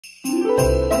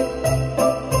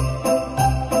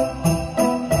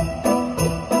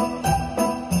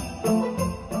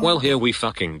Well, here we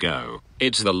fucking go.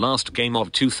 It's the last game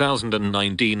of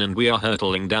 2019 and we are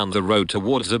hurtling down the road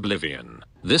towards oblivion.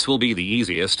 This will be the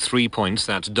easiest 3 points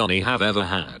that Donny have ever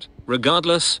had.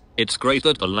 Regardless, it's great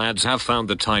that the lads have found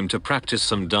the time to practice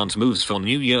some dance moves for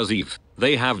New Year's Eve.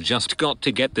 They have just got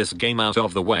to get this game out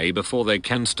of the way before they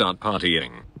can start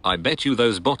partying. I bet you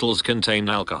those bottles contain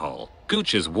alcohol.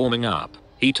 Gooch is warming up.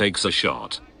 He takes a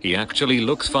shot. He actually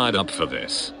looks fired up for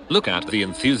this. Look at the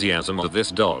enthusiasm of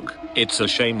this dog. It's a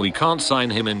shame we can't sign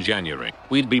him in January.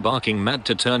 We'd be barking mad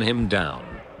to turn him down.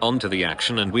 On to the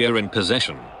action and we are in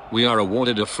possession. We are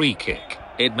awarded a free kick.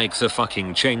 It makes a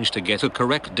fucking change to get a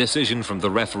correct decision from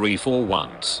the referee for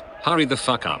once. Hurry the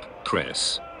fuck up,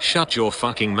 Chris. Shut your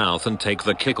fucking mouth and take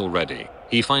the kick already.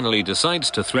 He finally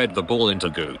decides to thread the ball into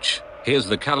Gooch. Here's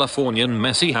the Californian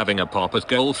Messi having a pop at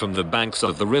goal from the banks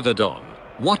of the River Don.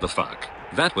 What the fuck?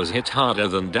 That was hit harder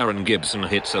than Darren Gibson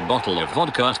hits a bottle of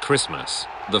vodka at Christmas.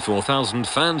 The 4,000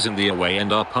 fans in the away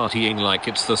end are partying like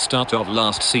it's the start of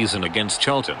last season against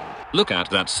Charlton. Look at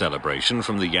that celebration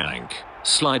from the Yank.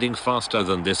 Sliding faster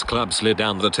than this club slid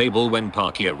down the table when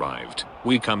Parky arrived.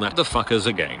 We come at the fuckers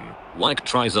again. Wyke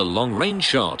tries a long-range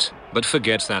shot, but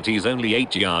forgets that he's only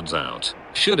 8 yards out.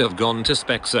 Should have gone to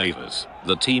Specsavers.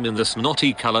 The team in the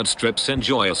snotty-colored strips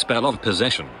enjoy a spell of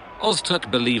possession.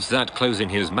 Ozturk believes that closing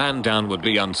his man down would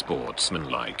be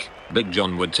unsportsmanlike. Big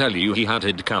John would tell you he had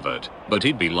it covered, but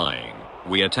he'd be lying.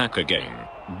 We attack again.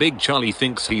 Big Charlie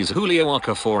thinks he's Julio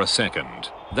Aka for a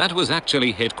second. That was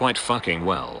actually hit quite fucking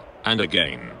well. And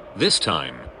again. This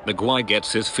time, Maguire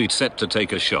gets his feet set to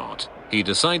take a shot. He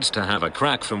decides to have a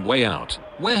crack from way out.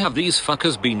 Where have these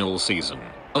fuckers been all season?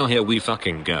 Oh, here we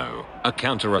fucking go. A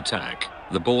counter-attack.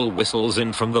 The ball whistles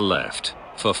in from the left.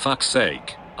 For fuck's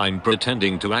sake. I'm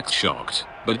pretending to act shocked,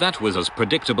 but that was as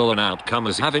predictable an outcome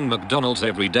as having McDonald's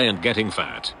every day and getting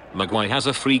fat. Maguire has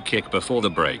a free kick before the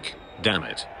break. Damn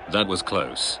it, that was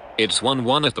close. It's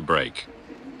 1-1 at the break.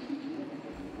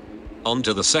 On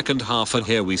to the second half and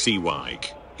here we see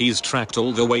Wyke. He's tracked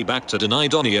all the way back to deny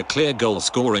Donny a clear goal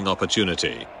scoring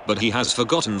opportunity, but he has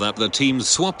forgotten that the teams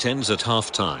swapped ends at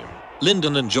halftime.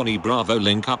 Lyndon and Johnny Bravo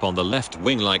link up on the left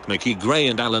wing like Mickey Gray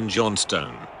and Alan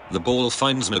Johnstone. The ball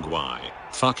finds Maguire.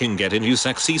 Fucking get in, you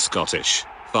sexy Scottish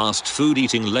fast food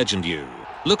eating legend you.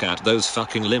 Look at those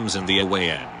fucking limbs in the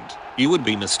away end. You would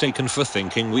be mistaken for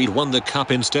thinking we'd won the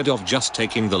cup instead of just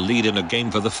taking the lead in a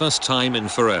game for the first time in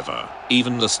forever.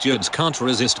 Even the stewards can't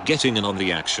resist getting in on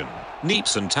the action.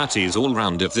 Neeps and tatties all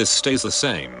round if this stays the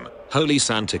same. Holy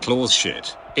Santa Claus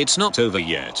shit. It's not over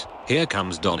yet. Here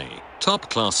comes Donny. Top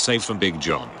class save from Big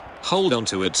John. Hold on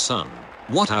to it, son.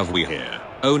 What have we here?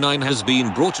 09 has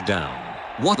been brought down.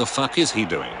 What the fuck is he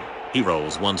doing? He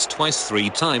rolls once, twice, 3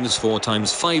 times, 4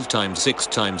 times, 5 times, 6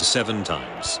 times, 7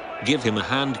 times. Give him a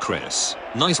hand, Chris.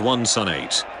 Nice one, son.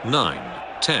 8, 9,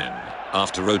 10.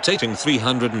 After rotating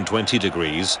 320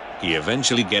 degrees, he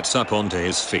eventually gets up onto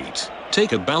his feet.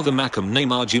 Take a bow, the Macam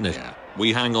Neymar Jr.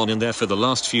 We hang on in there for the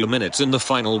last few minutes and the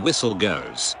final whistle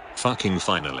goes. Fucking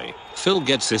finally. Phil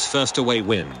gets his first away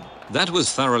win. That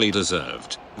was thoroughly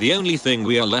deserved. The only thing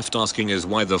we are left asking is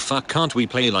why the fuck can't we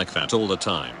play like that all the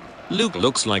time? Luke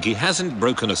looks like he hasn't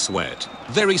broken a sweat.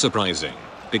 Very surprising.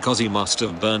 Because he must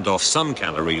have burned off some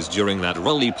calories during that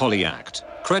roly-poly act.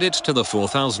 Credit to the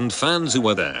 4,000 fans who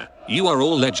were there. You are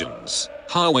all legends.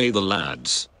 Away the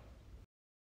lads.